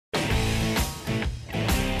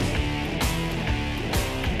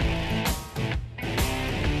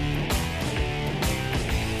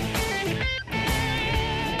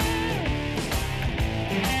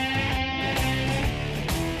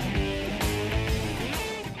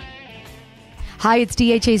Hi, it's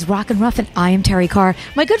DHA's Rock and Ruff, and I am Terry Carr.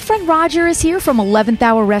 My good friend Roger is here from 11th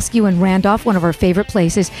Hour Rescue in Randolph, one of our favorite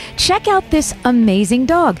places. Check out this amazing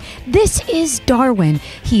dog. This is Darwin.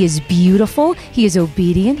 He is beautiful. He is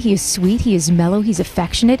obedient. He is sweet. He is mellow. He's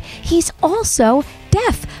affectionate. He's also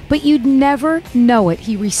deaf, but you'd never know it.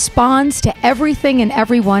 He responds to everything and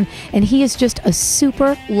everyone, and he is just a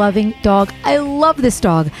super loving dog. I love this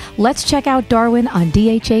dog. Let's check out Darwin on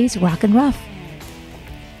DHA's Rock and Ruff.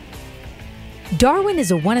 Darwin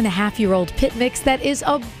is a 1.5-year-old pit mix that is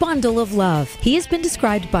a bundle of love. He has been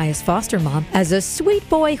described by his foster mom as a sweet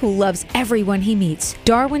boy who loves everyone he meets.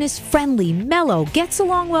 Darwin is friendly, mellow, gets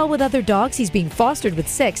along well with other dogs. He's being fostered with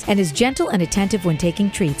 6 and is gentle and attentive when taking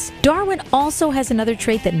treats. Darwin also has another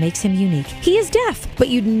trait that makes him unique. He is deaf, but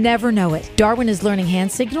you'd never know it. Darwin is learning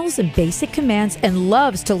hand signals and basic commands and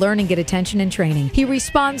loves to learn and get attention and training. He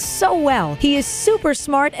responds so well. He is super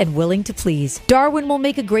smart and willing to please. Darwin will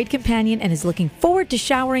make a great companion and is looking forward to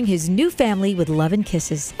showering his new family with love and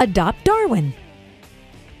kisses. Adopt Darwin.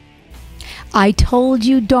 I told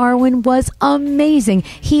you Darwin was amazing.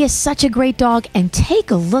 He is such a great dog, and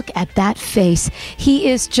take a look at that face. He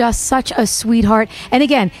is just such a sweetheart. And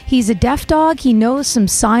again, he's a deaf dog. He knows some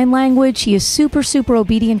sign language. He is super, super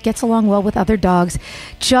obedient, gets along well with other dogs.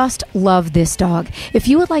 Just love this dog. If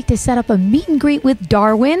you would like to set up a meet and greet with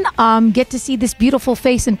Darwin, get to see this beautiful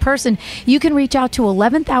face in person, you can reach out to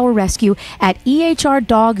 11th Hour Rescue at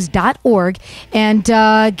ehrdogs.org and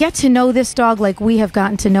get to know this dog like we have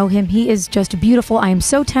gotten to know him. He is just beautiful. I am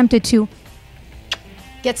so tempted to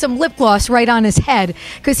get some lip gloss right on his head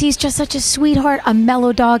because he's just such a sweetheart, a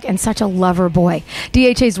mellow dog, and such a lover boy.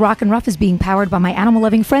 DHA's Rock and Ruff is being powered by my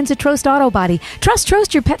animal-loving friends at Trost Auto Body.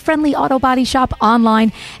 Trost, your pet-friendly auto body shop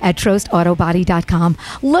online at trostautobody.com.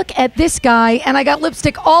 Look at this guy, and I got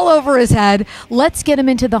lipstick all over his head. Let's get him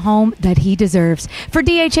into the home that he deserves. For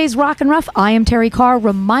DHA's Rock and Ruff, I am Terry Carr,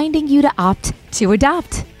 reminding you to opt to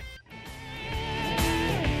adopt.